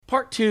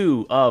part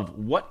 2 of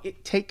What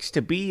It Takes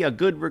to Be a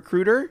Good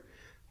Recruiter.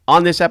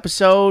 On this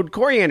episode,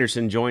 Corey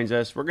Anderson joins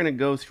us. We're going to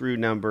go through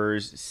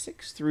numbers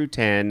 6 through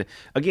 10.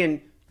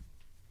 Again,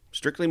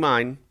 strictly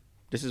mine.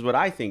 This is what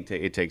I think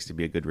it takes to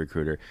be a good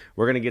recruiter.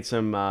 We're going to get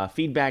some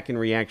feedback and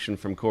reaction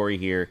from Corey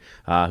here,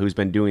 who's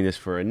been doing this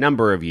for a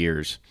number of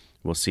years.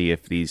 We'll see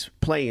if these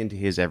play into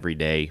his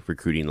everyday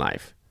recruiting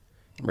life.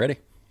 I'm ready.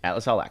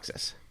 Atlas All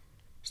Access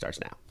starts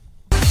now.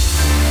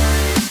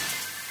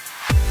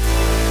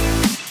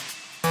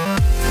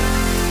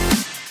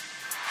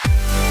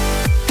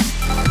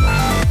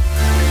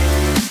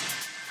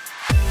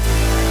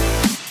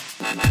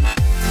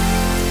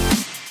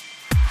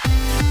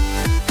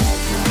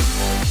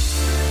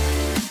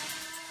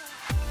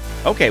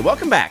 Okay,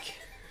 welcome back.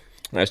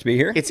 Nice to be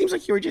here. It seems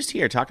like you were just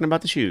here talking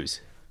about the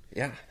shoes.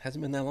 Yeah,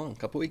 hasn't been that long, a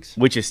couple weeks.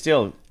 Which is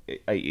still,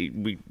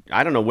 I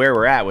don't know where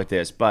we're at with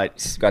this,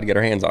 but Got to get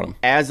our hands on them.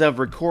 as of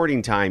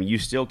recording time, you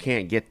still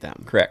can't get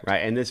them. Correct. Right?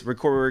 And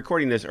we're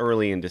recording this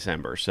early in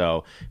December,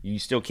 so you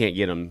still can't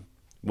get them.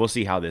 We'll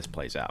see how this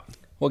plays out.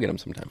 We'll get them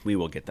sometime. We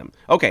will get them.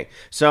 Okay,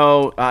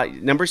 so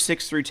number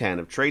 6 through 10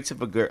 of traits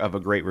of a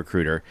great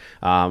recruiter.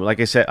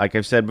 Like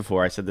I've said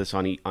before, I said this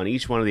on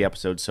each one of the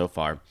episodes so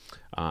far.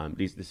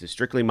 This is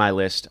strictly my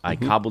list. I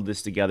cobbled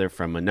this together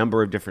from a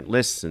number of different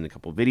lists and a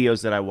couple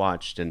videos that I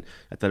watched, and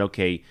I thought,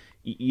 okay,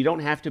 you don't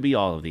have to be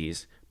all of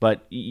these,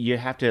 but you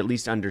have to at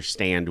least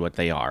understand what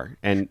they are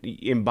and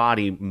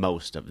embody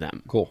most of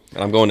them. Cool.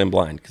 And I'm going in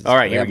blind because All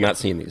right, I here have we go. not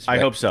seen these. I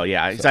right? hope so,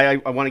 yeah. So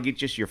I want to get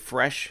just your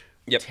fresh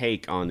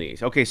take on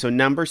these. Okay, so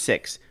number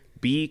 6,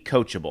 be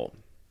coachable.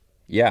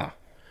 Yeah.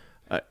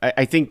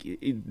 I think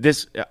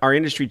our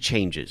industry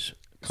changes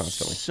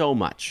Constantly. so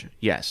much.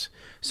 Yes.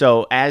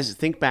 So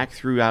think back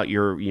throughout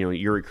your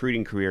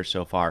recruiting career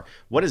so far.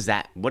 What does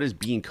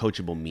being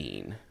coachable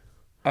mean?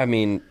 I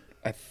mean,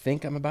 I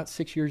think I'm about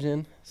 6 years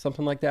in,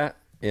 something like that.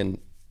 And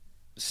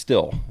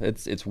still,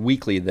 it's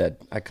weekly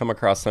that I come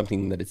across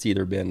something that it's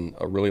either been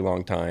a really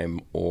long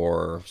time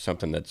or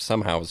something that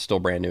somehow is still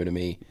brand new to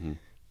me. Mm-hmm.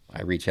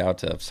 I reach out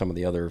to some of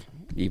the other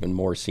even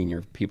more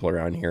senior people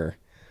around here,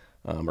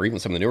 or even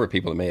some of the newer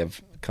people that may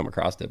have come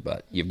across it.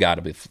 But you've got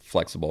to be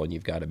flexible and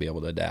you've got to be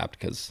able to adapt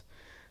because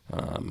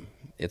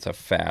it's a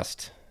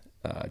fast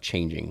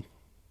changing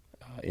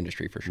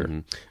industry for sure.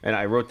 Mm-hmm. And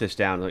I wrote this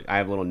down. I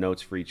have little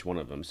notes for each one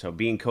of them. So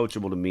being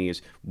coachable to me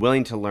is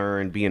willing to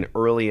learn, be an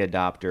early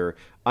adopter,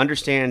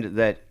 understand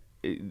that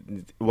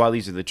while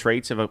these are the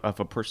traits of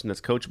a person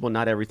that's coachable,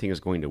 not everything is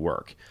going to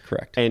work.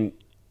 Correct. And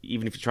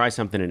even if you try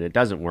something and it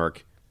doesn't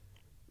work,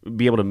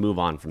 be able to move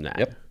on from that.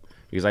 Yep.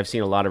 Because I've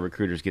seen a lot of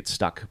recruiters get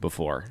stuck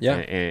before. Yeah.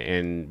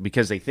 And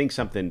because they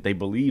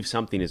believe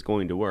something is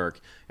going to work,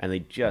 and they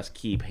just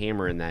keep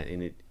hammering that,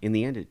 and in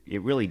the end,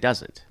 it really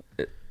doesn't.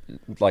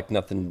 Like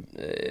nothing,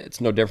 it's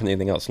no different than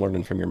anything else,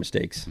 learning from your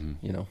mistakes,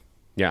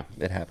 Yeah.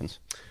 It happens.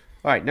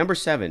 All right, number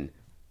 7,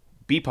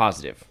 be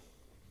positive.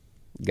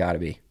 Got to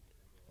be,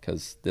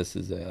 because this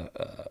is a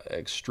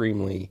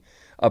extremely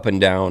up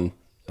and down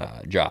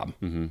job.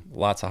 Mm-hmm.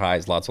 Lots of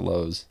highs, lots of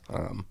lows.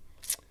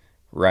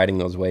 Riding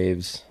those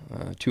waves,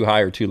 too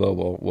high or too low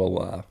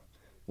will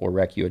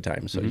wreck you at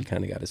times. So you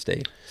kind of got to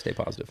stay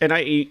positive.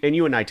 And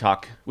you and I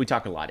talk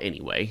a lot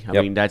anyway. I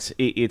mean, this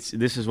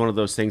is one of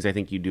those things I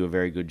think you do a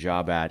very good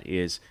job at,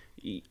 is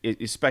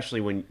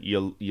especially when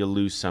you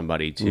lose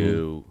somebody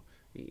to,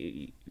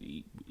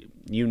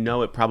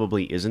 it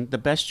probably isn't the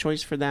best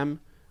choice for them.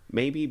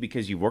 Maybe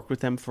because you worked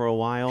with them for a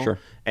while. Sure.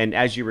 And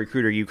as your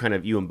recruiter, you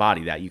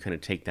embody that. You kind of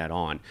take that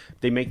on.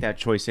 They make that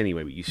choice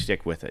anyway, but you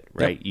stick with it,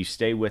 right? Yep. You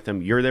stay with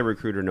them. You're their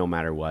recruiter no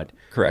matter what.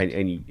 Correct.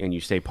 And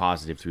you stay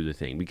positive through the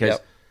thing. Because,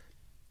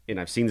 and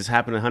I've seen this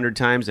happen 100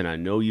 times, and I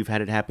know you've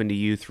had it happen to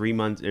you 3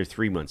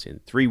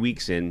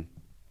 weeks in,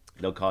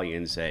 they'll call you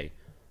and say,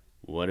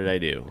 what did I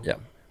do? Yeah.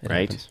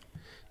 Right? Happens.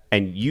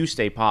 And you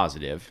stay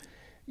positive.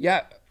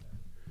 Yeah.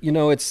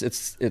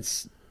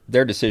 It's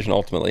their decision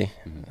ultimately,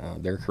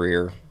 their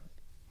career.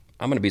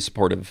 I'm going to be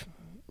supportive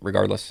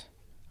regardless.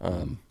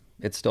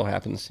 It still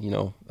happens,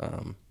 you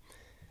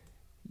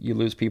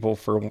lose people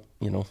for,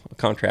 a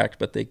contract,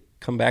 but they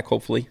come back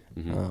hopefully.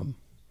 Mm-hmm.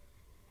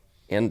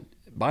 And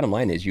bottom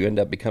line is you end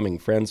up becoming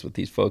friends with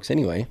these folks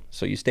anyway.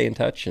 So you stay in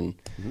touch and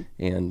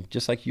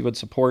just like you would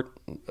support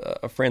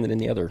a friend in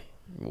any other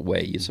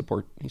way, you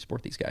support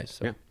these guys.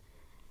 So. Yeah. All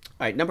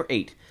right. Number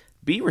 8,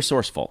 be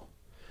resourceful.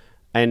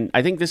 And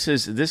I think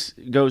this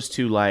goes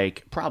to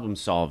like problem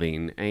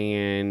solving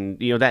and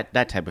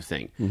that type of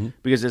thing. Mm-hmm.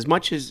 Because as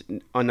much as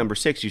on number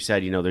 6 you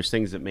said there's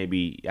things that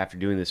maybe after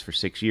doing this for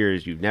 6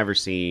 years you've never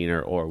seen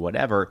or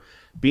whatever,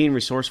 being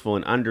resourceful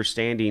and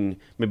understanding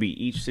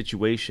maybe each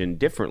situation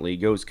differently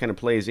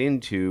plays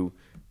into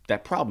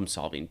that problem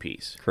solving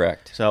piece.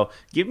 Correct. So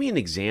give me an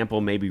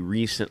example maybe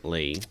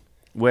recently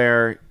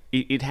where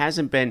it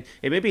hasn't been,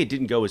 maybe it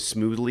didn't go as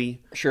smoothly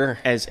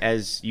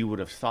as you would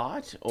have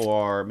thought,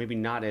 or maybe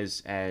not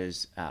as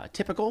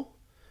typical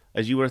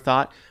as you would have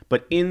thought,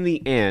 but in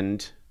the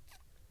end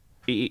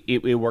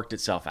it worked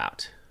itself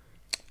out.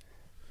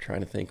 Trying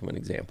to think of an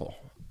example.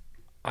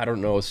 I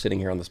don't know sitting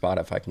here on the spot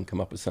if I can come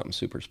up with something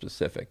super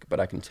specific, but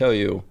I can tell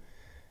you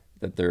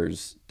that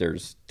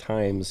there's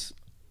times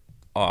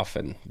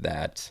often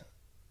that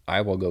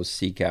I will go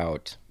seek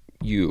out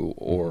you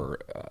or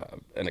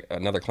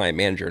another client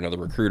manager, another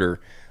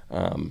recruiter,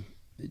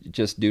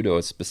 just due to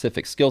a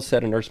specific skill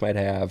set a nurse might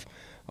have,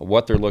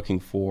 what they're looking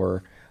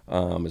for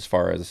as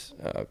far as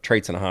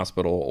traits in a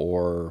hospital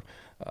or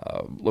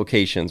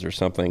locations or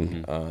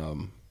something.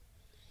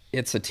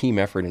 It's a team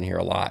effort in here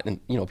a lot. And,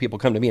 people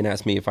come to me and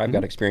ask me if I've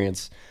got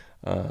experience.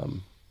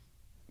 I'll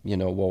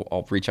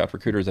reach out to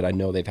recruiters that I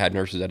know they've had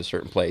nurses at a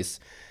certain place.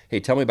 Hey,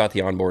 tell me about the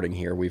onboarding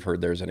here. We've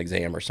heard there's an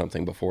exam or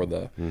something before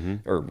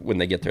or when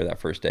they get there that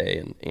first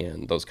day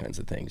and those kinds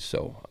of things.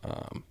 So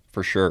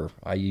for sure,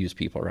 I use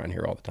people around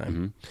here all the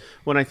time.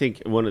 Well, I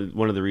think one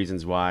of the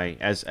reasons why,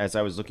 as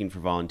I was looking for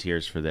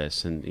volunteers for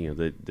this, and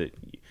the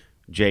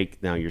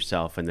Jake, now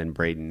yourself, and then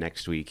Braden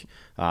next week,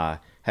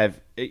 have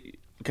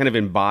kind of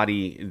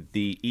embody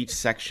each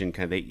section.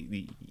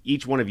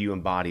 Each one of you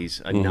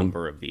embodies a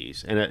number of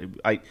these, and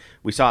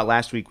we saw it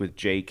last week with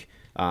Jake.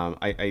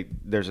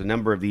 There's a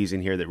number of these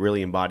in here that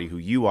really embody who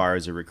you are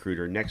as a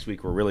recruiter. Next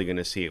week, we're really going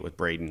to see it with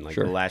Braden.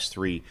 The last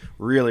three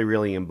really,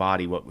 really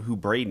embody who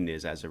Braden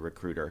is as a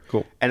recruiter.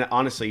 Cool. And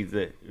honestly,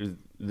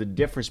 the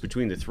difference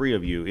between the three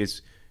of you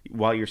is,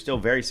 while you're still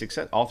very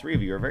successful, all three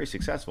of you are very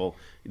successful,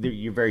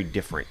 you're very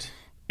different.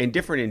 And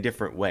different in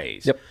different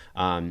ways. Yep.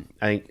 I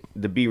think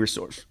the be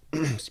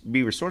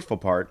resourceful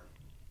part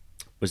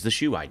was the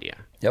shoe idea.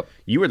 Yep.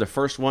 You were the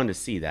first one to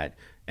see that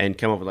and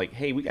come up with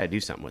hey, we got to do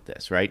something with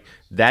this, right?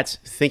 That's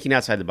thinking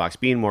outside the box,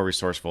 being more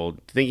resourceful,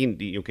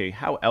 thinking, okay,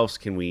 what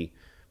can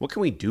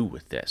we do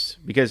with this?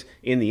 Because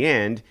in the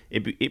end,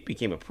 it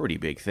became a pretty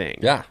big thing.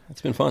 Yeah,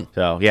 it's been fun.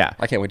 So, yeah.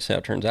 I can't wait to see how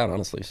it turns out,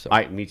 honestly. So.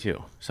 Me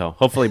too. So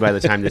hopefully by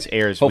the time this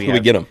airs, we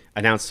get them.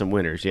 Announced some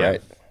winners. Yeah.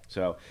 Right.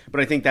 So, but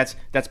I think that's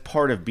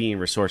part of being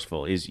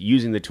resourceful, is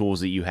using the tools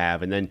that you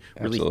have, and then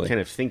really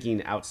kind of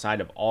thinking outside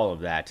of all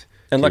of that.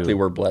 And luckily,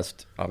 we're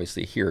blessed,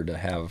 obviously, here to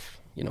have,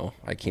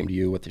 I came to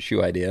you with the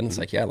shoe idea, and it's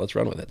let's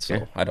run with it.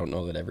 So I don't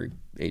know that every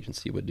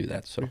agency would do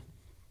that. So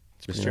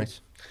it's pretty nice.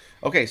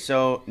 Okay,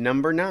 so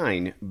number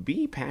 9,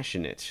 be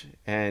passionate.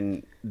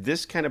 And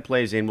this kind of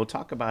plays in, we'll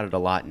talk about it a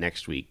lot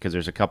next week, because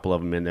there's a couple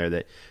of them in there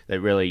that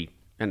really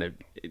kind of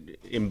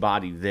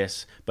embody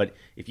this. But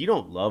if you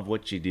don't love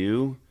what you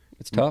do,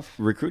 it's tough.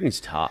 Recruiting's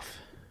tough.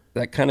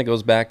 That kind of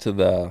goes back to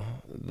the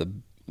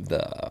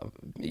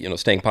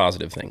staying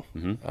positive thing.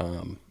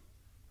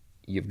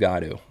 You've got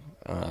to,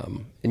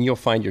 and you'll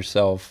find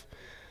yourself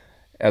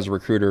as a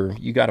recruiter.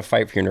 You got to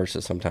fight for your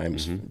nurses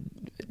sometimes,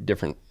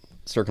 different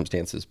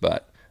circumstances.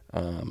 But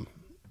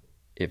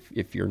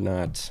if you're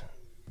not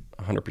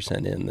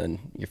 100% in, then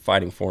you're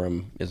fighting for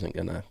them isn't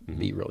gonna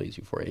be real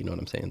easy for you. You know what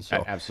I'm saying?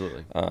 So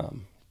absolutely.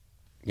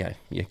 Yeah,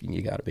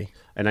 you got to be.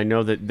 And I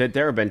know that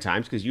there have been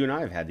times, because you and I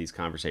have had these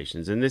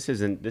conversations, and this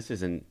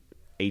isn't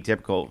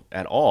atypical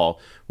at all,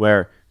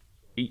 where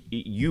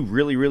you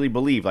really, really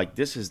believe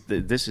this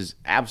is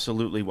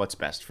absolutely what's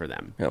best for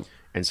them. Yep.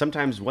 And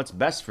sometimes what's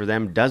best for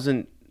them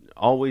doesn't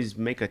always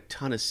make a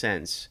ton of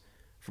sense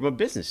from a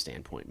business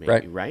standpoint,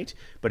 maybe, right?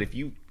 But if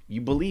you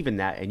believe in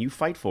that and you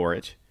fight for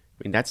it,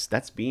 I mean,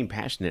 that's being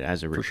passionate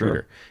as a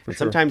recruiter. For and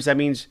sometimes that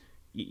means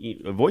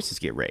voices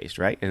get raised,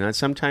 right? And then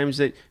sometimes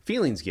that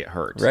feelings get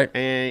hurt, right?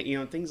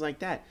 And things like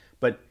that.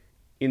 But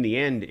in the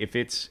end, if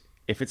it's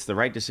the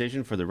right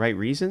decision for the right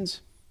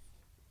reasons,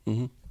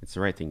 it's the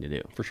right thing to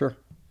do. For sure,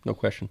 no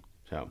question.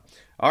 So,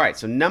 all right.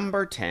 So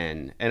number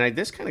 10, and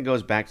this kind of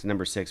goes back to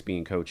number 6,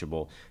 being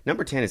coachable.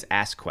 Number 10 is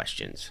ask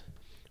questions,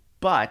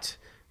 but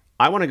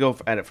I want to go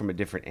at it from a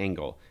different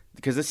angle,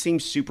 because this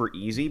seems super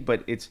easy,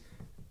 but it's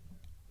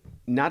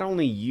not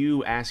only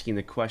you asking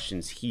the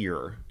questions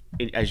here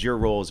as your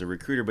role as a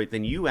recruiter, but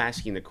then you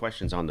asking the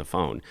questions on the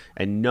phone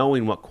and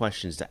knowing what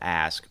questions to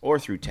ask, or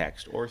through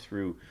text, or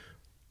through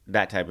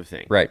that type of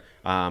thing. Right.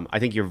 I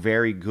think you're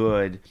very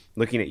good,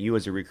 looking at you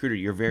as a recruiter,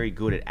 you're very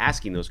good at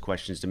asking those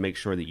questions to make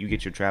sure that you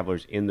get your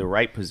travelers in the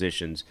right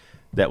positions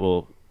that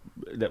will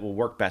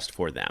work best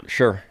for them.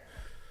 Sure.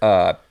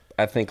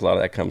 I think a lot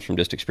of that comes from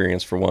just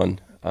experience, for one.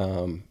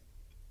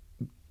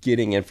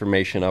 Getting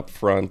information up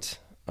front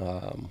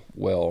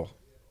will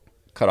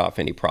cut off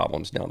any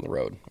problems down the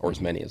road, or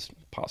as many as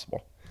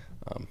possible.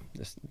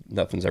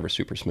 Nothing's ever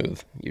super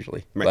smooth,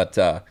 usually. Right.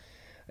 But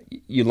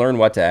you learn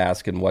what to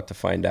ask and what to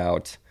find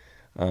out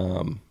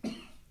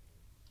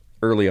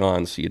early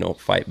on, so you don't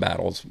fight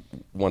battles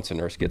once a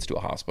nurse gets to a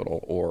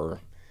hospital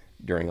or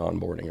during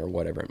onboarding or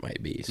whatever it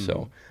might be.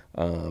 So,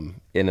 and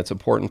it's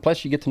important.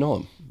 Plus, you get to know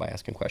them by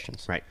asking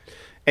questions. Right.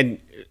 And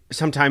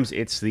sometimes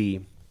it's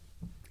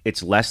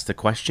less the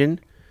question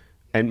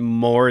and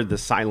more the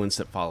silence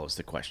that follows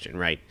the question,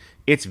 right?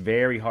 It's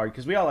very hard,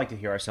 because we all like to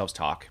hear ourselves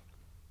talk.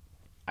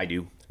 I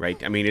do,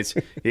 right? I mean, it's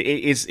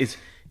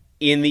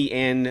in the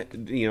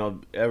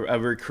end, a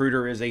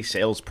recruiter is a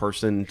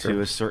salesperson to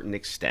a certain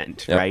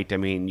extent, right? I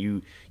mean,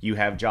 you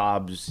have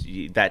jobs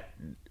that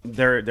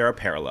there are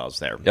parallels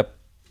there. Yep.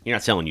 You're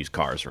not selling used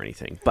cars or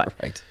anything, but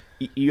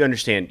you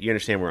understand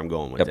where I'm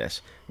going with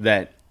this.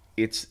 That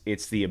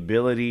it's the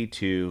ability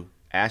to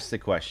ask the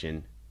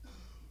question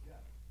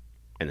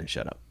and then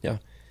shut up. Yeah.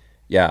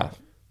 Yeah.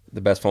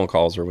 The best phone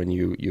calls are when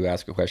you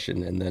ask a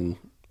question and then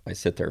I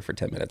sit there for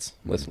 10 minutes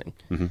listening.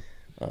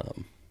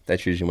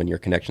 That's usually when your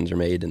connections are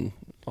made and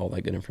all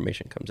that good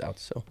information comes out.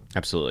 So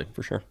Absolutely.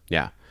 for sure.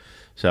 Yeah.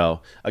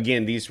 So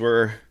again, these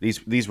were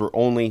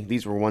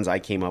ones I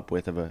came up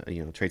with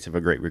of traits of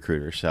a great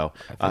recruiter. So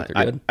I think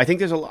they're good. I think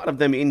there's a lot of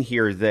them in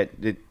here that,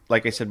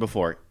 like I said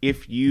before,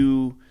 if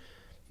you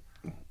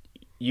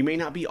may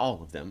not be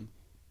all of them,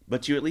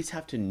 but you at least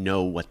have to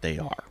know what they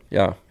are.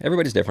 Yeah.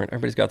 Everybody's different.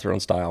 Everybody's got their own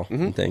style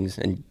and things,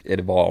 and it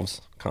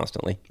evolves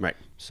constantly. Right.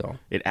 So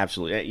It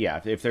absolutely, yeah.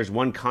 If there's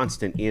one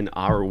constant in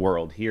our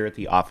world here at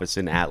the office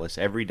in Atlas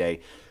every day,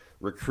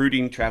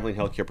 recruiting traveling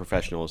healthcare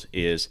professionals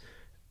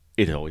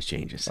it always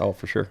changes. oh,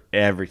 for sure.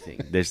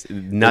 Everything. There's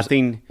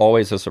nothing.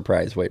 Always a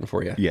surprise waiting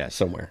for you. Yes.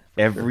 Somewhere.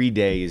 Every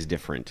day is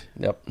different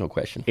Yep. No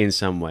question. in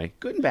some way,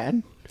 good and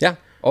bad. Yeah.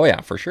 Oh,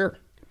 yeah, for sure.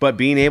 But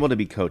being able to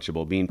be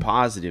coachable, being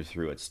positive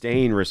through it,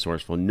 staying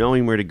resourceful,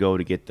 knowing where to go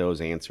to get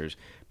those answers,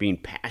 being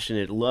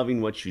passionate,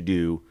 loving what you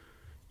do,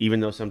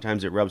 even though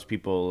sometimes it rubs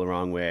people the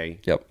wrong way.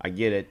 Yep. I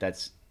get it.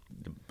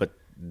 But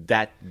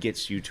that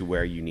gets you to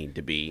where you need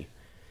to be.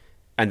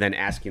 And then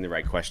asking the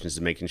right questions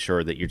and making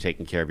sure that you're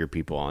taking care of your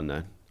people on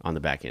the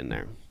back end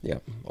there.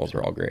 Yep. Those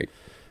are all great.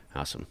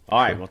 Awesome. All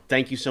right. Well,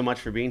 thank you so much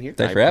for being here.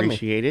 Thanks for having me. I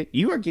appreciate it.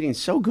 You are getting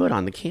so good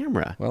on the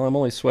camera. Well, I'm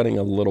only sweating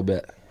a little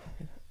bit.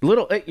 A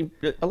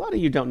lot of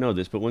you don't know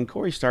this, but when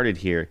Corey started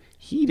here,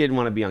 he didn't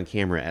want to be on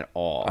camera at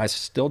all. I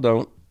still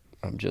don't.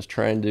 I'm just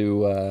trying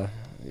to,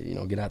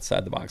 get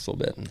outside the box a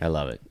little bit. I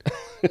love it.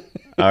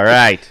 All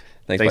right.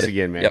 Thanks Thanks buddy.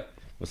 again, man. Yep.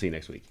 We'll see you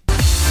next week.